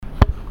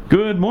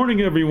Good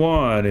morning,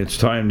 everyone. It's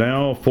time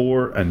now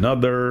for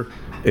another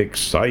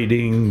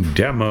exciting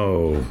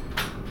demo.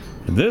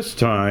 This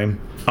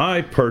time, I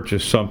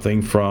purchased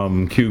something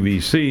from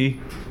QVC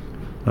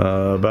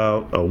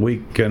about a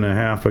week and a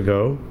half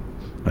ago,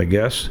 I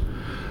guess.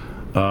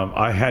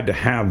 I had to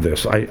have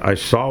this. I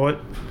saw it,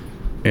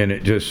 and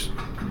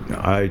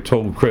I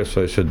told Chris,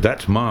 I said,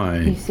 that's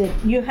mine. He said,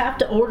 you have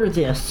to order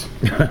this.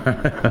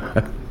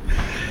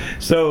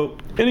 So,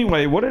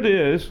 anyway, what it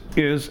is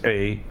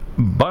a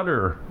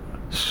butter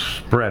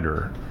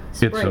spreader.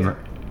 It's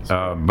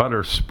a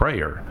butter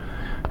sprayer.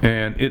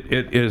 And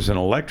it is an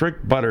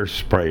electric butter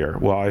sprayer.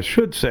 Well, I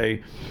should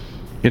say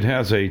it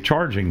has a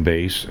charging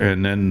base,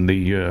 and then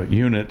the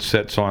unit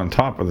sits on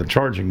top of the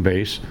charging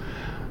base.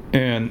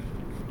 And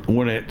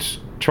when it's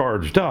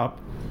charged up,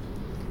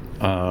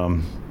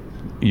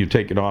 you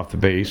take it off the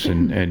base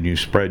and you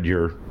spread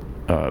your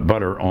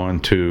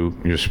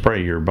you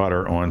spray your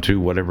butter onto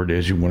whatever it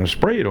is you want to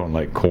spray it on,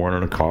 like corn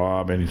on the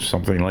cob and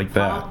something like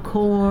that.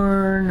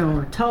 Popcorn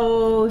or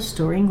toast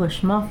or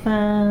English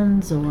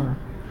muffins or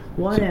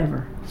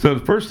whatever. So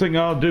the first thing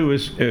I'll do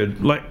is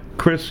let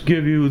Chris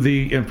give you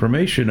the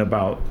information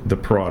about the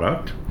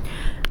product.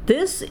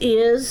 This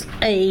is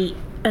an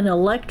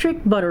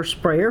electric butter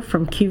sprayer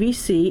from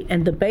QVC,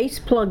 and the base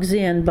plugs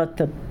in, but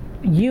the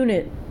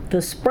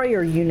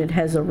sprayer unit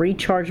has a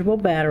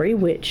rechargeable battery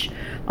which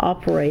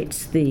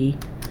operates the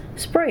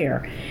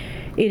sprayer.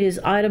 It is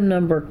item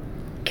number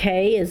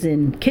K as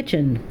in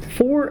kitchen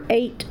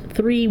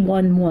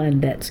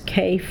 48311. That's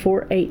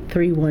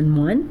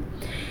K48311.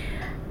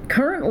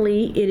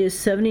 Currently it is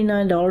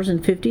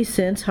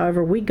 $79.50.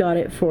 However, we got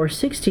it for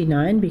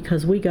 $69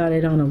 because we got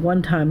it on a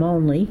one-time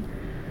only.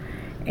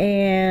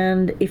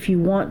 And if you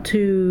want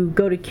to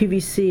go to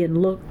QVC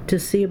and look to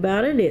see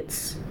about it,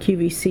 it's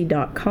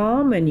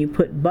qvc.com, and you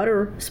put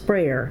butter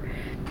sprayer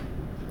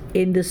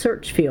in the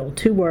search field,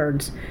 2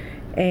 words,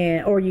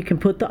 or you can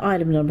put the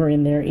item number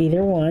in there,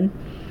 either one,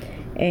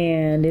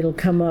 and it'll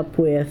come up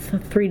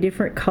with 3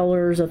 different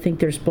colors. I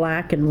think there's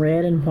black and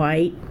red and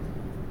white,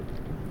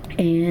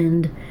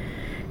 and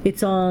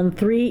it's on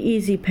 3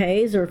 easy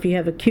pays, or if you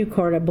have a Q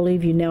card, I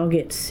believe you now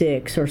get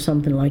 6 or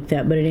something like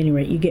that. But at any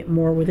rate, you get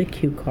more with a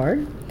Q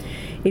card.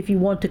 If you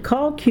want to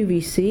call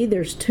QVC,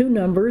 there's 2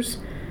 numbers.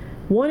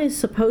 One is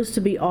supposed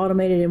to be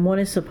automated and one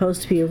is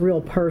supposed to be a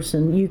real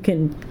person. You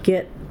can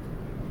get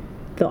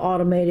the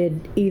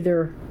automated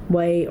either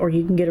way, or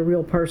you can get a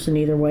real person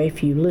either way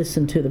if you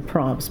listen to the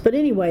prompts. But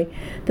anyway,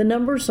 the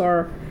numbers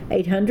are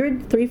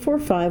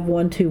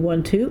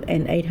 800-345-1212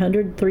 and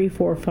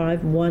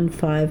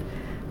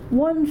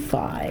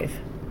 800-345-1515.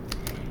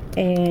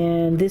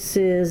 And this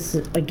is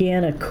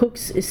again a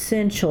Cook's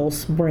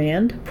Essentials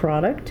brand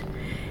product,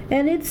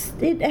 and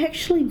it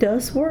actually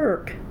does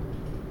work.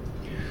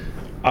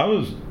 I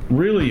was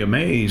really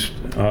amazed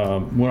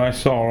when I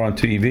saw it on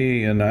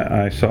TV, and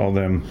I saw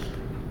them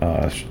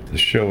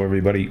show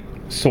everybody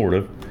sort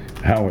of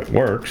how it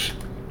works,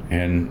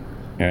 and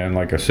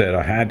like I said,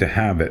 I had to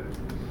have it,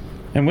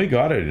 and we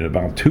got it in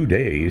about 2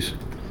 days.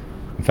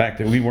 In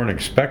fact, we weren't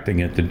expecting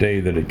it the day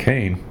that it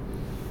came,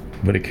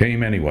 but it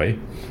came anyway.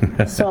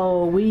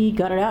 So we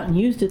got it out and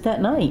used it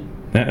that night.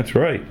 That's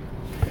right.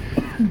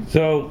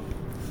 So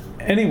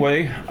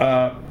anyway,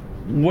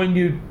 when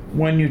you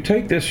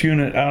take this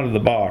unit out of the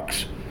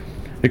box,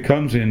 it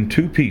comes in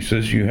 2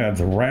 pieces. You have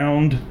the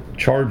round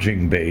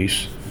charging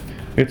base.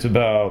 It's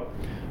about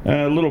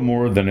a little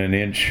more than an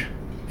inch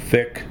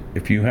thick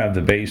if you have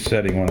the base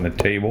setting on the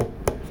table.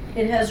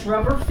 It has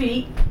rubber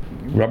feet.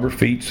 Rubber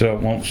feet so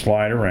it won't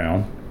slide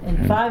around.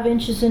 And 5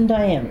 inches in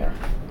diameter.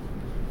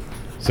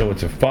 So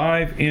it's a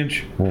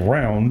 5-inch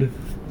round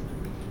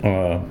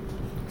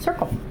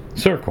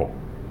circle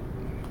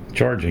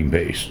charging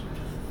base.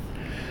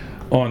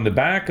 On the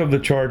back of the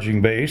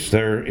charging base,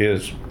 there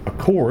is a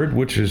cord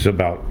which is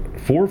about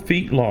 4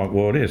 feet long.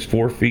 Well, it is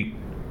 4 feet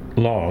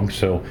long.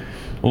 So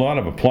a lot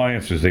of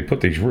appliances, they put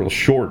these real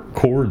short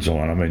cords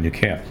on them, and you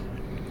can't.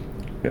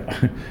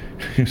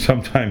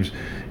 Sometimes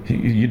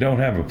you don't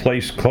have a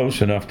place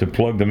close enough to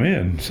plug them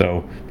in.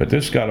 So, but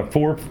this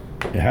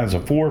has a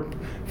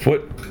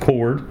 4-foot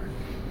cord,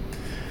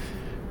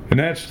 and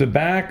that's the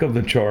back of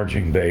the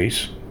charging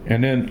base.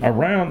 And then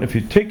around, if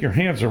you take your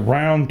hands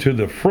around to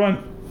the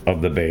front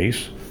of the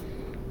base,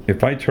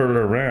 if I turn it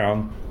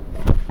around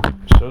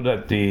so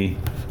that the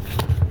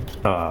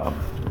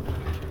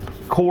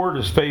cord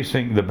is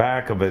facing, the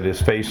back of it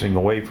is facing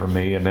away from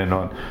me, and then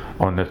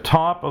on the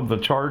top of the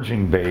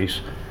charging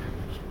base,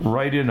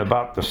 right in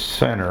about the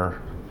center,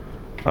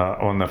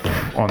 on the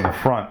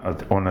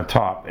front, on the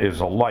top, is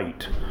a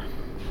light.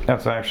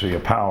 That's actually a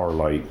power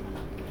light,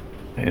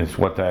 is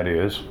what that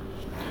is.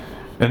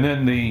 And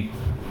then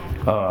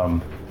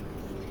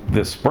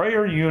the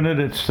sprayer unit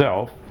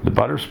itself, the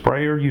butter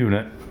sprayer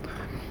unit,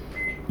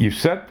 you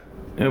set,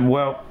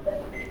 we'll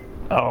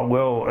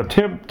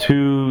attempt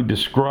to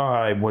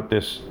describe what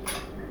this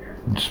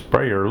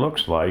sprayer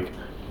looks like.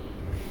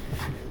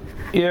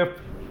 If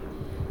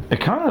it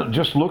kind of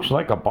just looks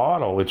like a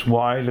bottle, it's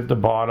wide at the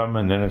bottom,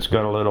 and then it's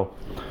got a little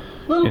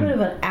A little bit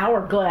of an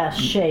hourglass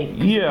shape.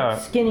 Yeah.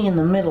 It's skinny in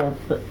the middle,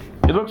 but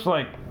It looks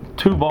like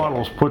two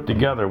bottles put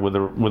together with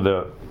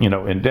a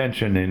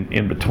indention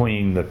in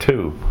between the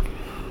two,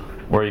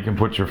 where you can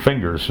put your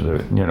fingers,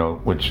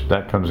 which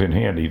that comes in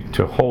handy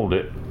to hold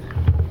it.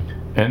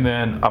 And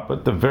then up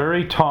at the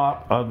very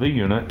top of the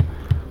unit,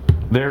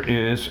 there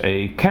is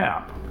a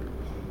cap.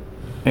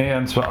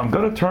 And so I'm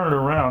going to turn it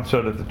around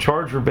so that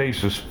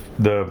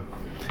the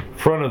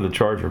front of the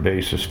charger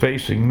base is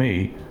facing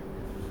me,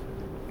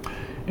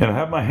 and I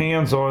have my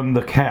hands on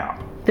the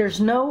cap. there's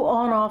no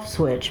on-off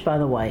switch, by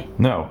the way.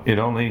 No, it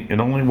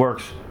only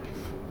works.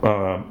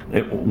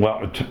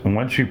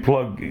 Once you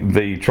plug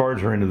the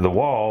charger into the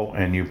wall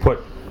and you put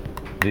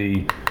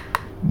the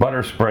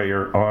butter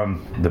sprayer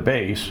on the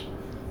base,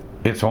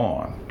 it's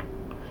on.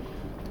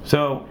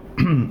 So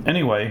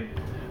anyway,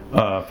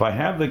 if I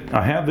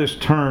have this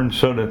turned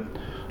so that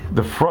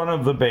the front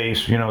of the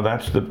base,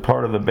 that's the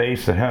part of the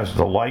base that has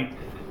the light,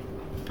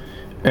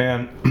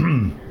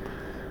 and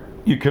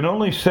you can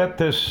only set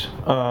this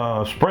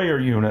sprayer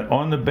unit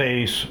on the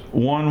base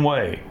one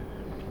way.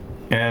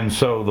 And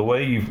so the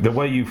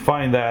way you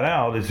find that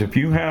out is if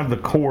you have the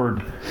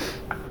cord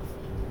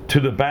to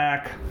the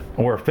back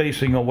or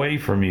facing away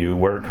from you,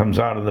 where it comes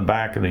out of the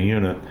back of the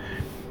unit,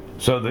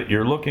 so that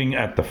you're looking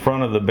at the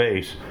front of the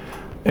base,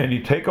 and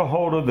you take a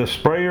hold of the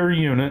sprayer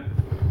unit.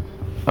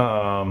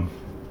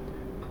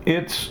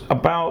 It's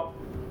about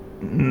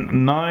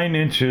 9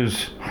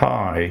 inches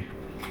high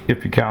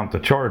if you count the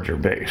charger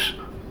base.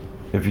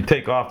 If you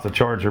take off the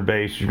charger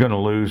base, you're going to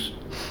lose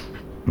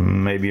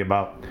maybe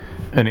about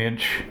an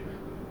inch,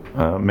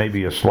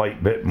 maybe a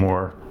slight bit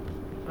more,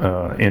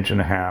 inch and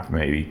a half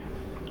maybe.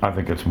 I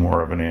think it's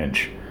more of an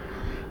inch.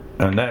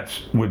 And that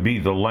would be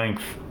the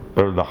length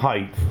or the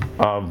height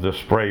of the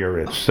sprayer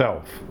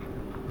itself.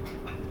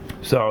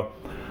 So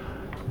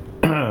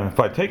if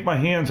I take my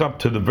hands up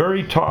to the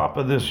very top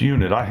of this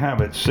unit, I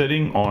have it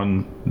sitting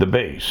on the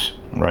base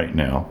right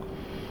now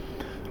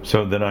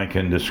so that I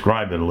can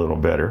describe it a little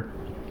better.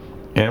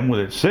 And with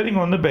it sitting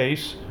on the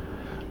base,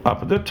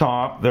 up at the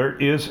top, there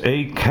is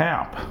a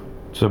cap.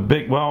 It's a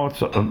big,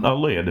 it's a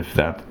lid, if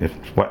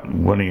what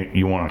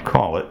you want to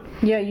call it.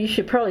 Yeah, you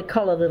should probably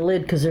call it a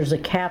lid because there's a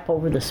cap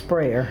over the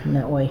sprayer in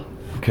that way.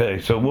 Okay,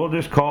 so we'll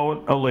just call it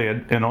a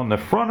lid. And on the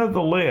front of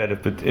the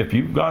lid, if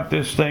you've got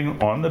this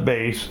thing on the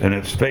base and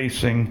it's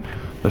facing,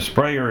 the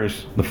sprayer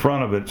is, the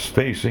front of it's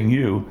facing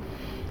you,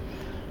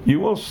 you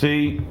will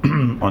see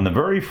on the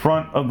very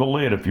front of the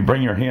lid, if you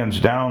bring your hands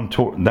down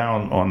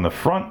on the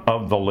front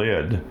of the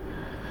lid,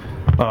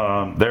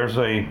 there's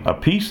a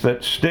piece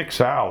that sticks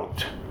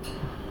out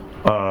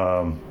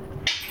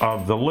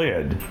of the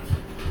lid,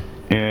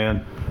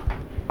 and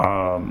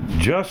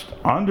just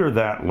under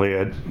that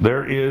lid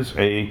there is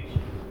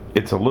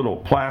it's a little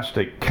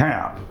plastic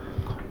cap,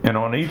 and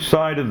on each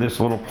side of this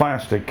little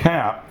plastic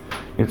cap,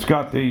 it's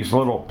got these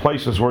little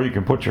places where you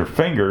can put your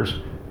fingers,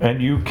 and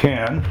you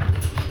can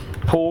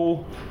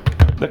pull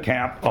the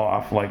cap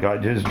off like I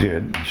just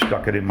did.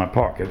 Stuck it in my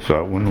pocket so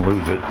I wouldn't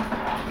lose it,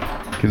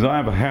 because I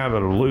have a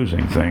habit of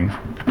losing things.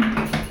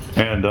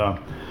 And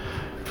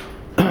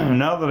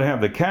now that I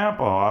have the cap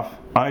off,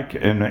 I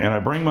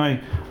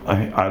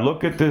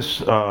look at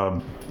this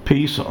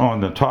piece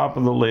on the top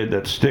of the lid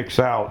that sticks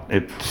out.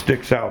 It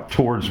sticks out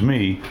towards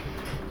me,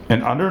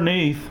 and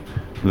underneath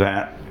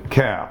that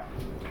cap,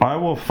 I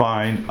will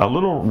find a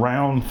little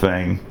round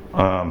thing.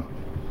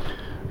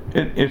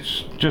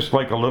 It's just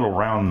like a little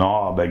round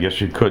knob, I guess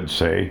you could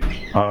say,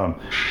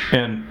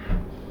 and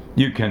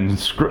you can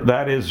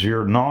that is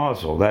your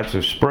nozzle. That's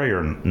a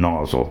sprayer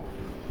nozzle,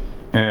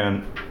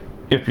 and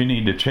if you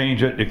need to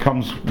change it, it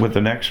comes with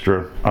an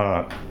extra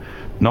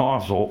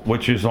nozzle,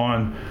 which is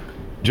on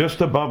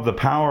just above the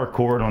power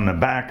cord on the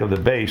back of the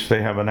base.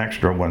 They have an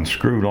extra one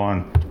screwed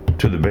on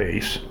to the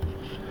base.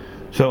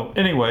 So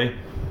anyway,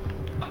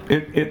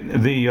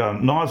 the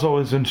nozzle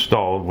is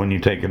installed when you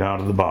take it out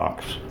of the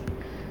box.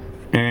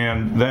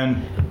 And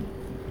then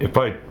if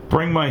I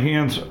bring my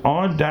hands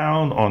on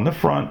down on the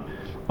front,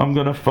 I'm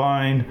going to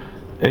find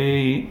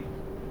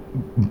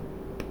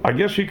I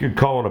guess you could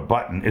call it a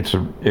button. It's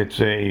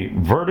a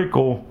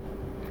vertical.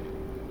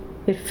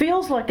 It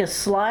feels like a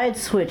slide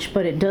switch,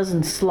 but it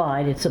doesn't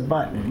slide. It's a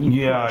button.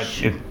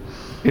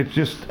 It's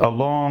just a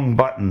long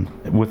button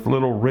with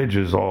little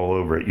ridges all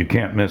over it. You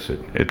can't miss it.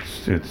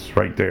 It's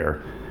right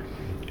there.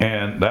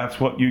 And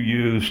that's what you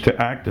use to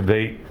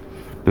activate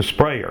the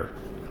sprayer.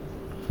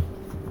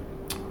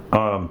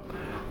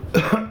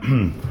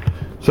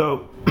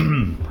 So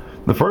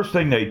the first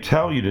thing they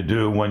tell you to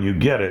do when you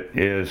get it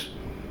is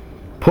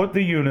put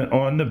the unit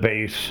on the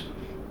base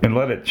and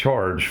let it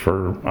charge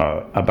for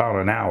about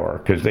an hour,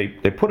 because they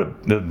put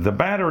the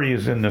battery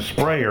is in the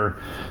sprayer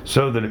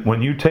so that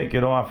when you take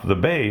it off the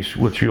base,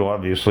 which you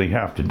obviously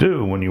have to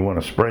do when you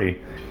want to spray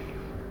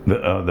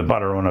the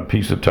butter on a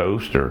piece of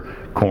toast or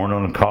corn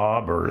on a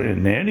cob or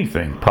in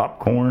anything,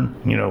 popcorn,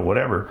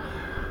 whatever,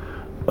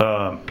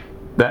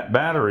 that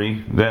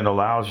battery then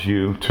allows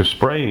you to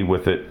spray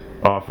with it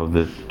off of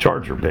the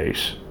charger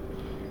base.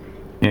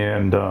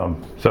 And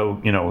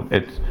so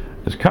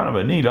It's kind of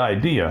a neat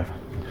idea.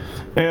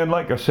 And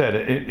like I said,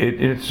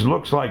 it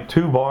looks like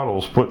two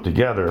bottles put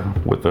together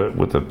with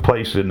a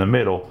place in the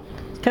middle.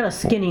 It's kind of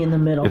skinny in the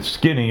middle. It's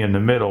skinny in the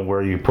middle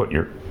where you put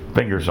your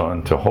fingers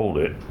on to hold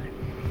it.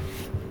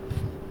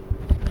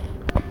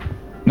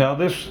 Now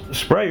this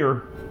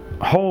sprayer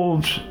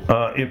holds,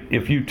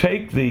 if you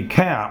take the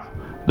cap,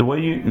 the way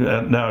you,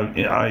 now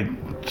I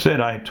said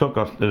I took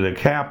the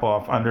cap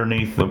off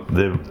underneath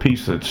the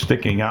piece that's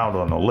sticking out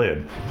on the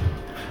lid.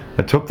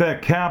 I took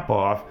that cap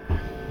off,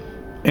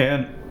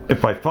 and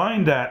if I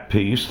find that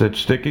piece that's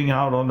sticking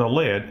out on the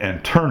lid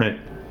and turn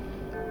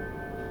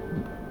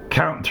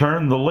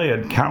the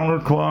lid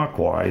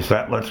counterclockwise,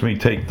 that lets me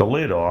take the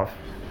lid off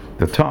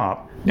the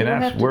top, You and don't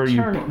that's have to where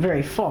turn it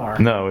very far.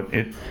 No,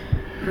 it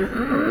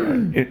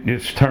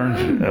just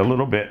turns a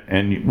little bit,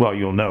 and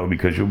you'll know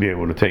because you'll be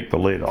able to take the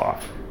lid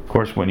off. Of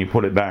course, when you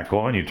put it back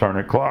on, you turn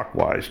it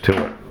clockwise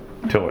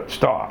till it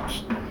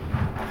stops.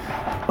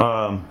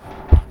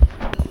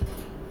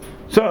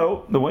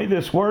 So the way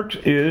this works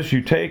is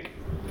you take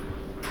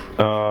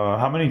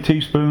how many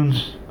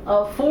teaspoons?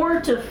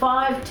 4 to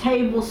 5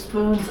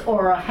 tablespoons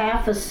or a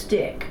half a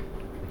stick.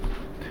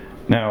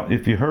 Now,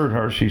 if you heard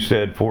her, she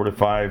said 4 to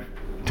 5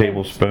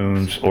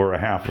 tablespoons or a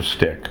half a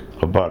stick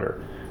of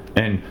butter.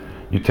 And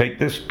you take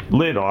this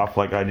lid off,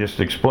 like I just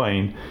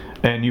explained,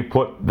 and you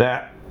put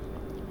that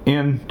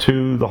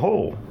into the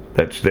hole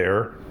that's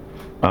there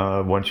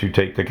once you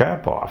take the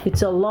cap off.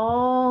 It's a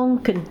long,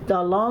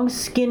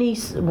 skinny,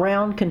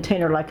 round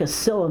container like a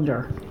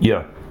cylinder.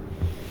 Yeah.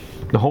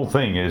 The whole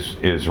thing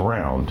is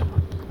round.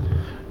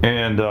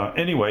 And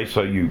anyway,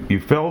 so you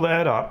fill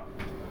that up.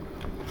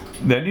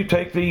 Then you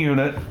take the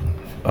unit,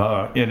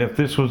 and if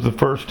this was the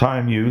first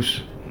time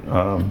use,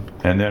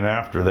 and then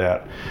after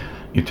that,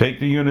 you take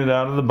the unit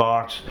out of the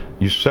box,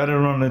 you set it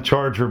on the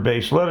charger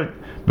base,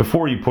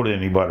 before you put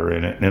any butter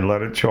in it, and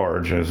let it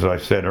charge, as I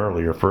said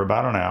earlier, for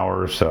about an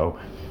hour or so.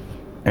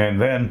 And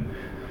then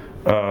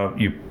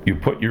you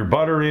put your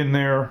butter in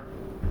there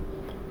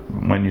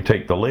when you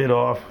take the lid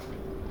off,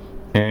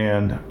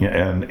 and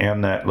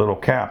that little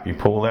cap, you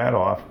pull that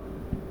off,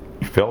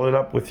 you fill it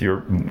up with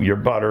your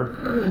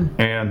butter,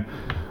 and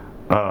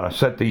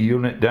set the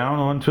unit down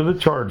onto the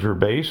charger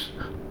base,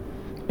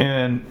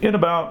 and in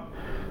about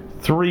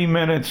 3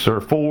 minutes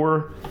or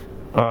 4,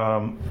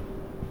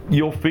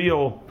 you'll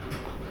feel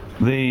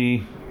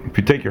if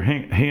you take your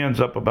hands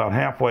up about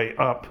halfway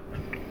up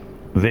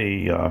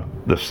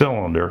the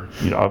cylinder,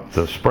 up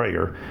the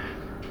sprayer,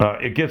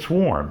 it gets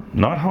warm,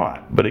 not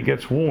hot, but it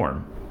gets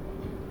warm.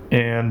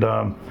 And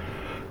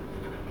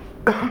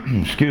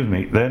excuse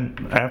me,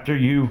 then after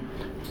you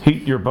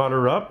heat your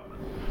butter up,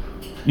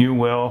 you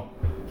will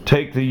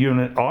take the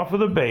unit off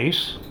of the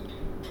base,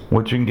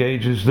 which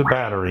engages the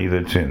battery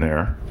that's in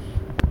there.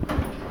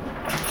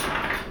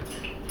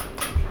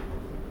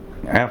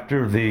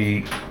 After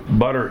the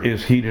butter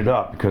is heated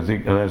up, because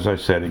as I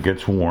said, it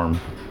gets warm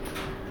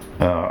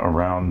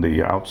around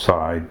the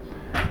outside,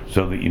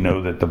 so that you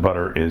know that the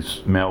butter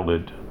is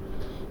melted.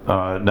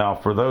 Now,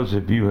 for those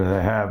of you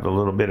that have a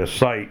little bit of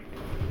sight,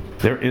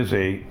 there is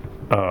a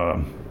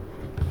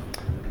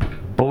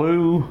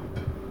blue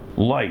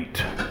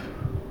light.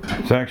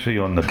 It's actually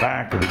on the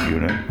back of the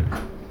unit.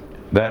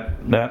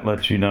 That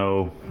lets you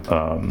know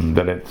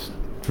that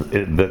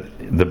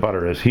that the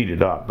butter is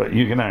heated up, but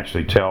you can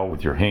actually tell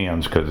with your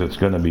hands because it's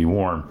going to be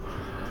warm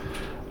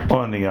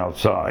on the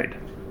outside.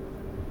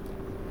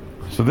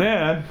 So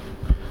then,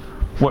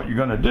 what you're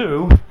going to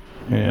do,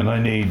 and I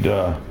need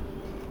a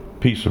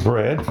piece of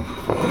bread.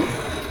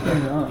 Put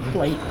it on a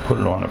plate. Put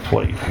it on a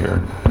plate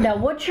here. Now,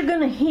 what you're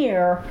going to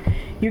hear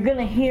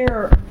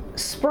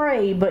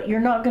spray, but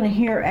you're not going to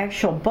hear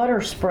actual butter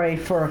spray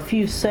for a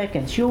few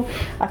seconds.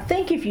 I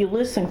think if you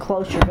listen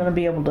close, you're going to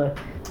be able to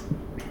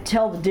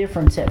tell the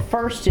difference. At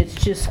first, it's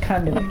just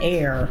kind of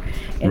air,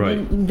 and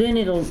right. then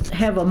it'll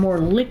have a more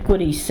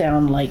liquidy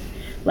sound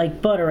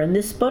like butter. And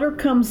this butter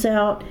comes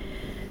out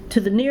to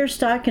the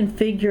nearest I can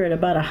figure at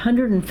about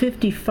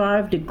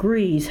 155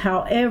 degrees.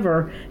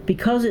 However,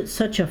 because it's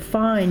such a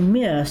fine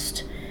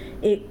mist,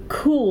 it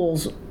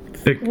cools.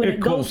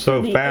 It cools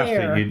so fast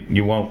that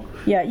you won't.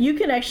 Yeah, you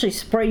can actually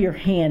spray your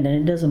hand and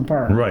it doesn't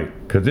burn. Right,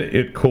 because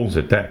it cools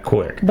it that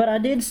quick. But I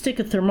did stick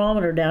a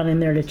thermometer down in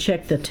there to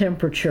check the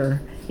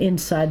temperature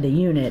inside the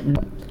unit. And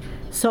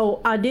so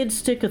I did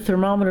stick a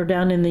thermometer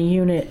down in the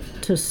unit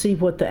to see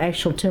what the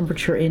actual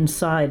temperature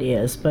inside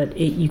is. But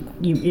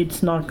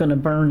it's not going to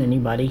burn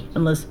anybody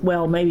unless,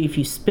 well, maybe if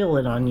you spill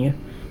it on you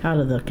out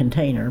of the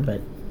container. But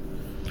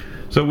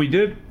so we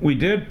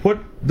did put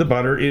the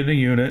butter in the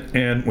unit,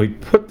 and we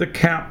put the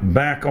cap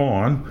back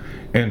on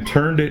and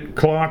turned it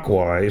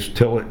clockwise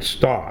till it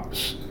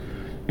stops.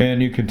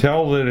 And you can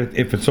tell that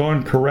if it's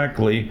on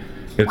correctly,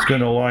 it's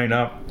going to line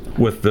up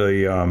with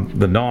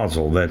the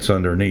nozzle that's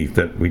underneath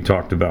that we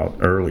talked about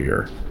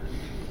earlier.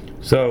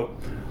 So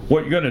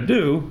what you're going to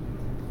do,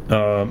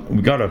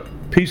 we got a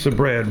piece of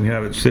bread. We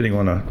have it sitting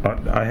on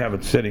I have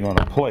it sitting on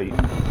a plate.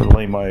 I'll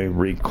lay my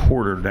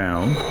recorder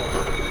down.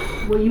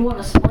 Well, you want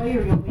to spray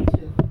or you want me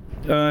to?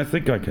 I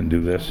think I can do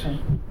this. Okay.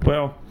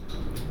 Well,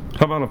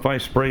 How about if I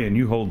spray and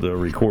you hold the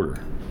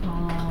recorder?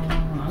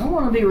 I don't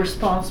want to be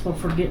responsible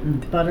for getting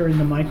butter in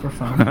the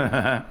microphone.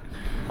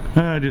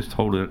 Just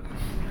hold it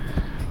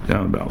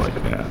down about like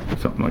that,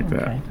 something like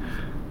Okay.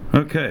 that.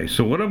 Okay,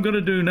 so what I'm going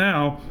to do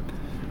now,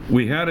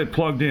 we had it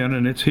plugged in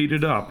and it's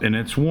heated up and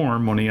it's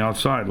warm on the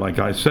outside like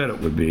I said it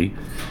would be.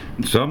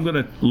 So I'm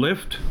going to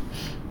lift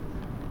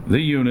the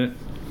unit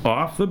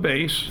off the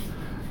base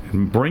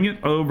and bring it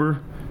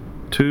over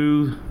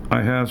to,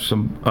 I have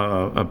some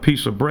a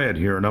piece of bread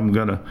here, and I'm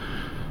going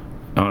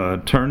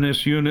to turn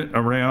this unit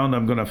around.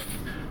 I'm going to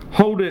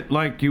hold it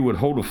like you would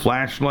hold a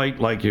flashlight,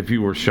 like if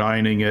you were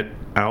shining it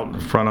out in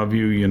front of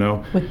you, you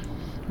know,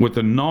 with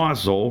the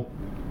nozzle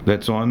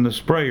that's on the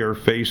sprayer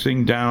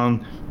facing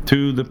down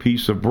to the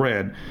piece of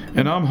bread.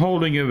 And I'm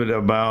holding it at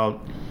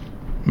about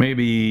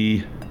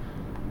maybe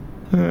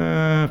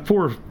 4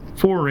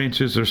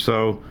 inches or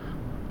so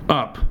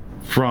up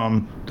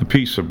from the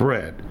piece of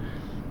bread.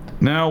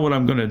 Now what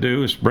I'm going to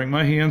do is bring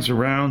my hands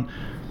around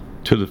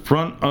to the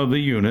front of the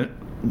unit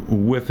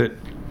with it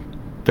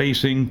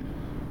facing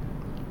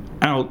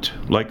out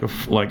like a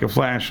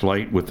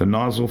flashlight with the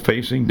nozzle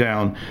facing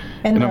down,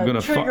 And I'm the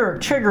going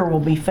trigger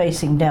will be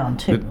facing down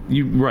too.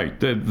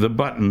 the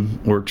button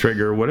or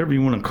trigger, whatever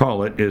you want to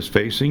call it, is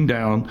facing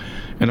down,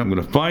 and I'm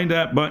going to find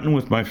that button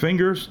with my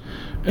fingers,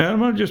 and I'm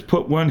going to just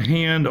put one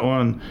hand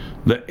on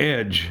the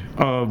edge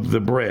of the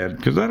bread,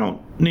 because I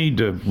don't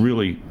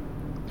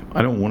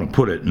want to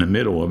put it in the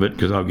middle of it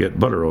because I'll get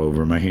butter all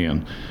over my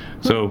hand.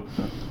 So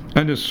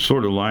I'm just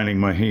sort of lining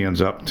my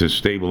hands up to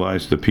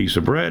stabilize the piece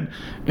of bread,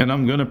 and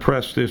I'm going to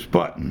press this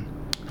button.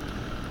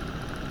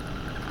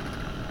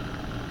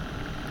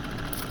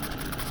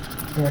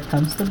 There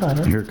comes the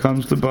butter. Here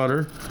comes the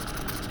butter.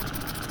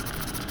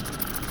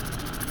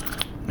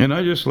 And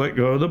I just let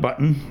go of the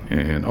button,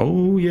 and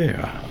oh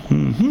yeah.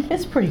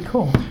 It's pretty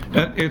cool.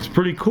 It's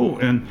pretty cool.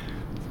 And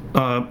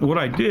what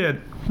I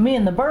did, Me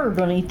and the bird are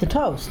going to eat the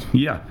toast.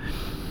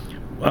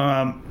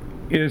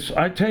 is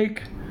I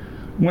take,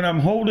 when I'm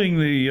holding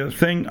the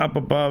thing up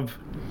above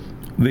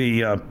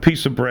the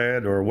piece of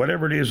bread or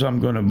whatever it is I'm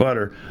going to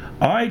butter,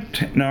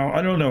 now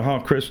I don't know how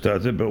Chris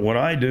does it, but what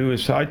I do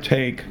is I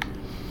take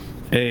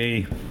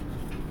I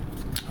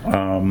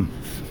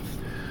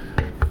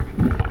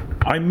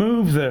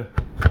move the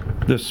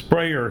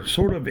sprayer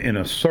sort of in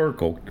a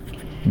circle.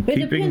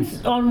 It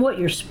depends on what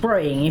you're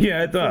spraying.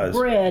 Yeah, it does.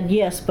 For bread,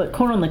 yes, but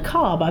corn on the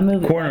cob, I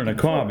move it Corn back on the and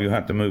cob, forth. you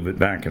have to move it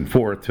back and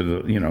forth to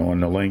the, on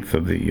the length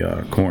of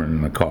the corn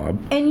on the cob.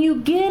 And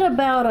you get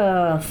about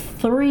a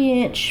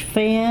 3-inch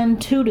fan,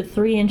 2 to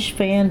 3 inch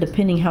fan,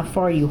 depending how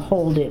far you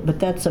hold it.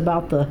 But that's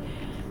about the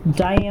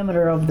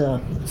diameter of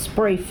the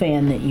spray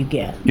fan that you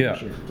get.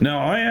 Yeah. Now,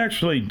 I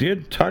actually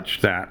did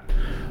touch that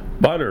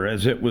butter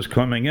as it was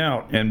coming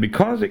out, and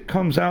because it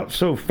comes out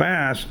so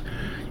fast,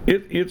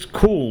 it's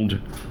cooled.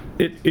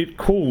 It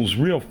cools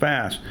real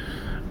fast.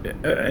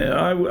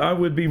 I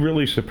would be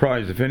really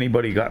surprised if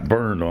anybody got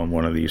burned on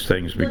one of these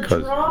things, The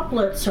because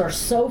droplets are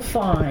so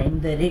fine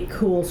that it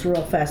cools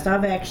real fast.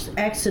 I've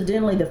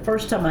accidentally, the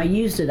first time I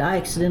used it, I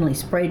accidentally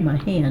sprayed my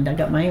hand. I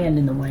got my hand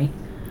in the way.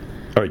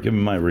 all right, give me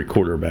my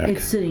recorder back.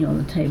 It's sitting on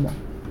the table.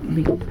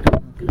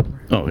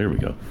 Oh, here we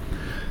go.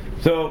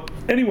 So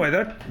anyway,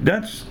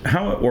 that's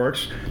how it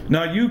works.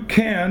 Now you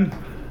can.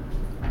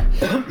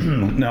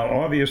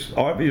 Now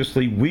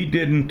obviously we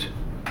didn't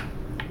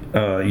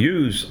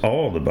use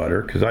all the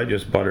butter because I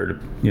just buttered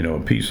a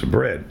piece of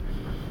bread.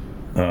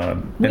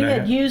 We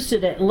had used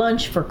it at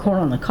lunch for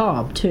corn on the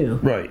cob too.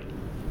 Right,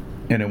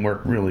 and it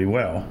worked really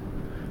well,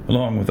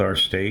 along with our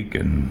steak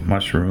and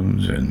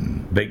mushrooms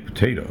and baked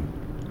potato.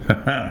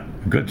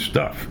 Good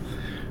stuff.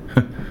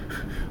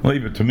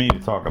 Leave it to me to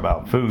talk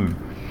about food.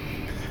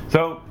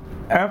 So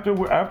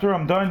after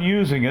I'm done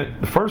using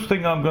it, the first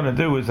thing I'm going to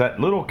do is that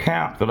little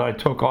cap that I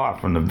took off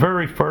from the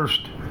very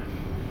first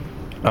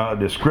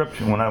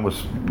description when I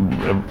was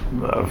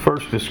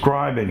first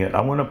describing it.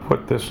 I want to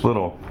put this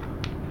little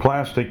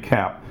plastic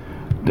cap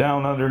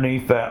down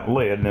underneath that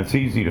lid, and it's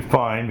easy to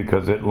find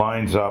because it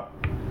lines up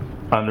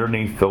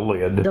underneath the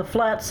lid. The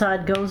flat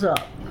side goes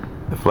up.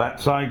 The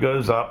flat side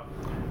goes up,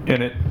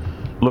 and it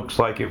looks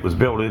like it was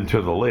built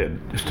into the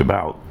lid, just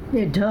about.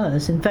 It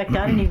does. In fact,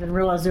 I didn't even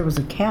realize there was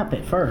a cap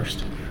at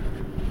first.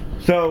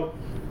 So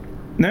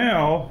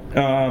now,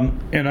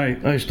 and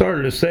I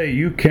started to say,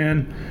 you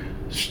can,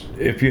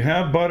 if you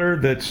have butter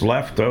that's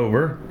left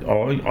over,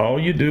 all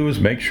you do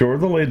is make sure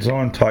the lid's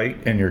on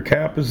tight and your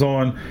cap is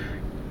on.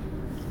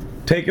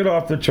 Take it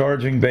off the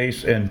charging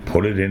base and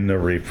put it in the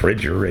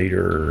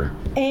refrigerator.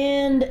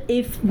 And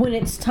when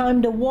it's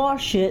time to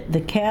wash it, the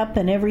cap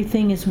and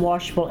everything is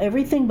washable.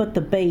 Everything but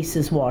the base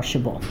is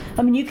washable.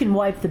 I mean, you can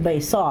wipe the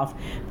base off,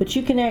 but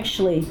you can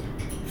actually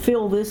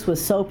fill this with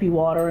soapy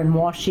water and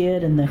wash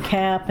it, and the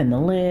cap and the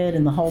lid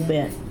and the whole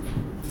bit.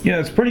 Yeah,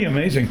 it's pretty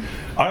amazing.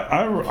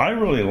 I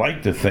really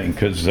like the thing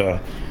because I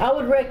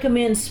would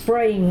recommend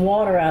spraying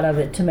water out of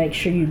it to make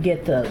sure you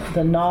get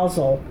the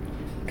nozzle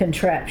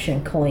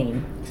contraption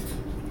clean.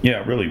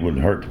 yeah, it really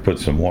wouldn't hurt to put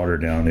some water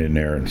down in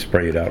there and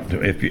spray it out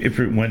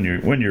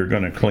when you're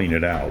going to clean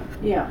it out.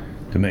 Yeah.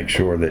 to make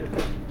sure that,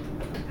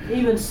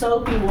 Even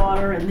soapy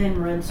water and then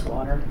rinse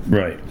water.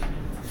 right.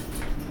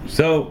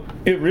 So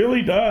it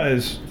really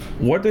does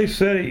what they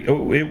say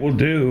it will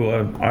do.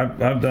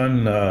 I've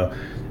done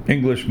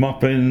English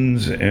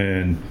muffins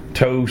and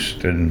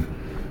toast, and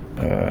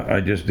I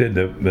just did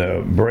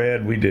the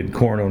bread. We did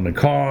corn on the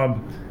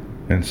cob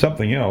and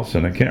something else,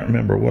 and I can't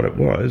remember what it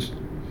was.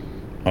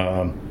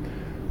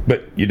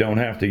 But you don't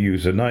have to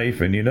use a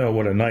knife, and you know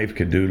what a knife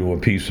can do to a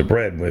piece of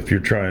bread if you're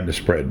trying to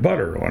spread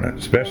butter on it,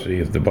 especially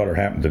if the butter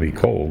happens to be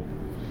cold.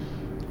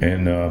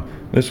 And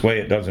this way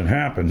it doesn't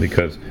happen,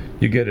 because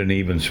you get an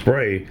even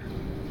spray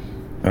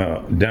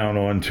down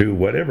onto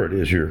whatever it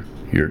is you're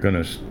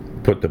going to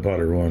put the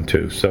butter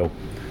onto. So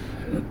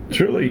it's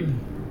really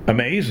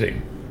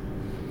amazing.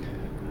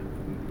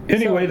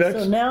 Anyway,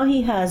 So now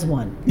he has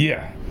one.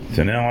 yeah.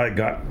 So now I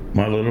got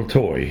my little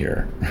toy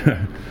here.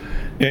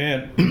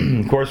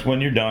 And of course,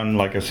 when you're done,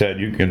 like I said,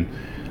 you can,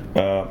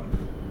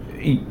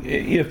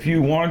 if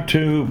you want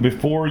to,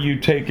 before you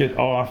take it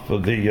off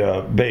of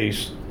the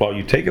base, well,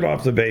 you take it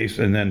off the base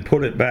and then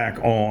put it back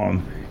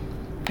on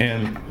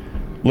and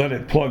let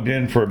it plugged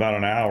in for about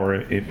an hour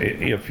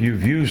if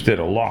you've used it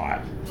a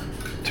lot,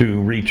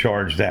 to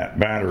recharge that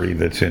battery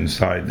that's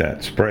inside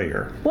that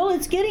sprayer. Well,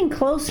 it's getting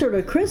closer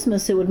to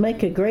Christmas. It would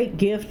make a great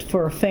gift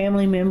for a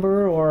family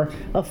member or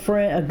a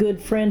friend, a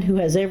good friend who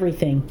has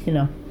everything, you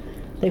know.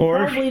 They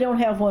probably don't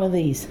have one of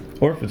these.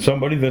 Or if it's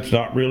somebody that's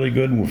not really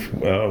good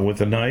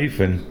with a knife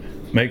and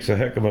makes a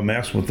heck of a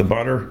mess with the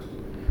butter,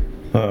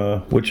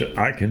 which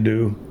I can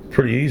do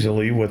pretty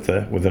easily with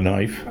a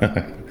knife.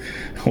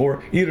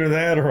 Or either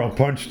that, or I'll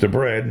punch the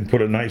bread and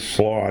put a nice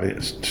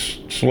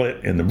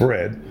slit in the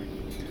bread.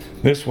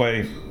 This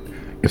way,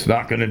 it's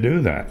not going to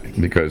do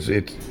that, because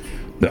it's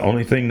the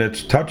only thing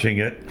that's touching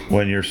it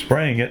when you're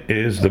spraying it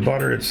is the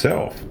butter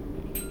itself.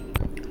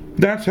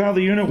 That's how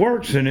the unit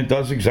works, and it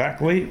does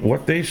exactly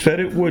what they said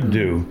it would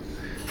do.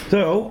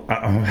 So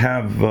I'll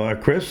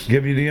have Chris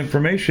give you the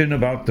information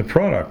about the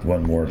product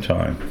one more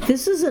time.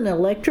 This is an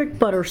electric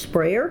butter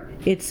sprayer.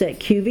 It's at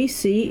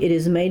QVC. It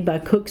is made by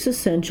Cook's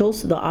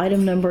Essentials. The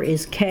item number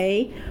is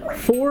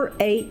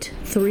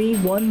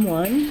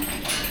K48311.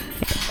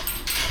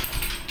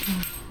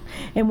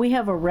 And we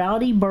have a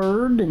rowdy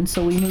bird, and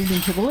so we moved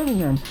into the living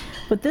room.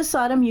 But this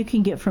item you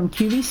can get from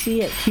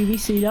QVC at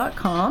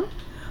QVC.com,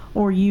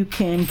 or you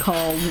can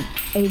call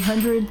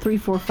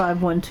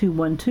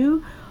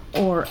 800-345-1212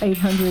 or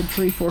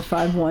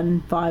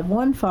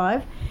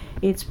 800-345-1515.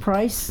 Its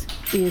price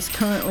is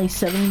currently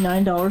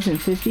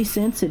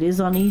 $79.50. It is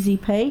on Easy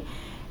Pay,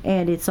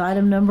 and its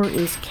item number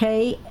is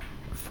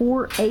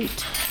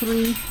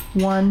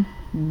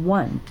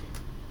K48311.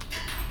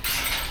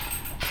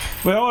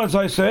 Well, as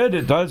I said,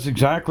 it does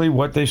exactly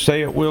what they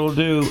say it will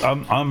do.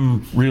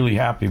 I'm really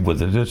happy with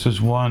it. This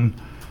is one,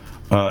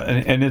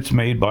 and it's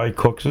made by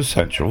Cook's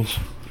Essentials.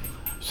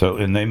 So,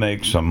 and they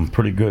make some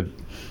pretty good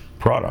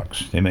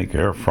products. They make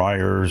air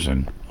fryers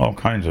and all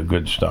kinds of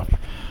good stuff.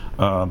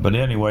 But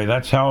anyway,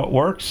 that's how it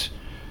works.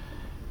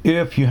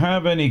 If you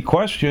have any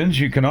questions,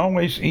 you can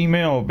always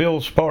email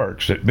Bill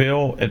Sparks at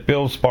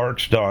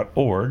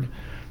bill@billsparks.org.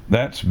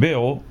 That's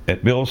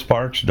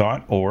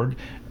bill@billsparks.org.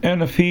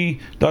 And if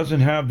he doesn't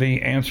have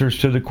the answers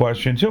to the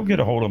questions, he'll get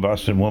a hold of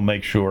us, and we'll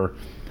make sure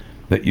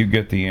that you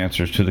get the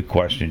answers to the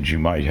questions you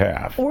might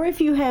have. Or if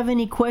you have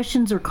any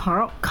questions or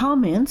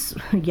comments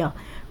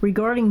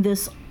regarding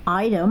this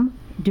item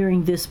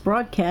during this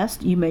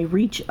broadcast, you may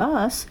reach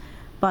us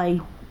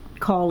by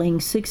calling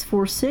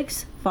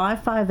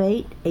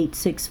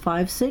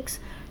 646-558-8656.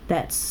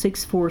 That's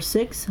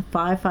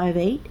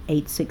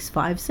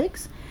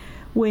 646-558-8656.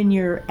 When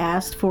you're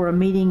asked for a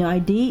meeting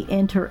ID,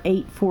 enter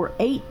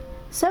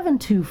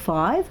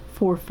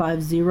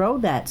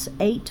 848-725-450. That's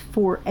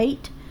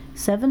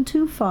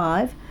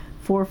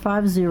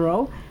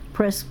 848-725-450.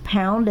 Press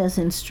pound as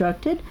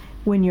instructed.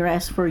 When you're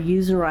asked for a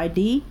user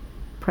ID,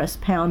 press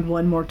pound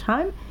one more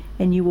time,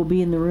 and you will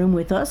be in the room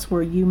with us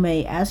where you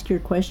may ask your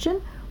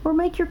question or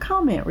make your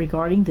comment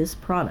regarding this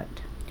product.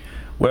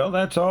 Well,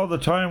 that's all the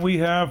time we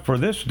have for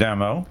this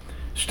demo.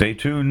 Stay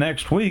tuned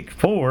next week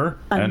for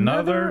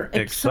another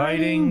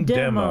exciting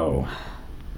demo.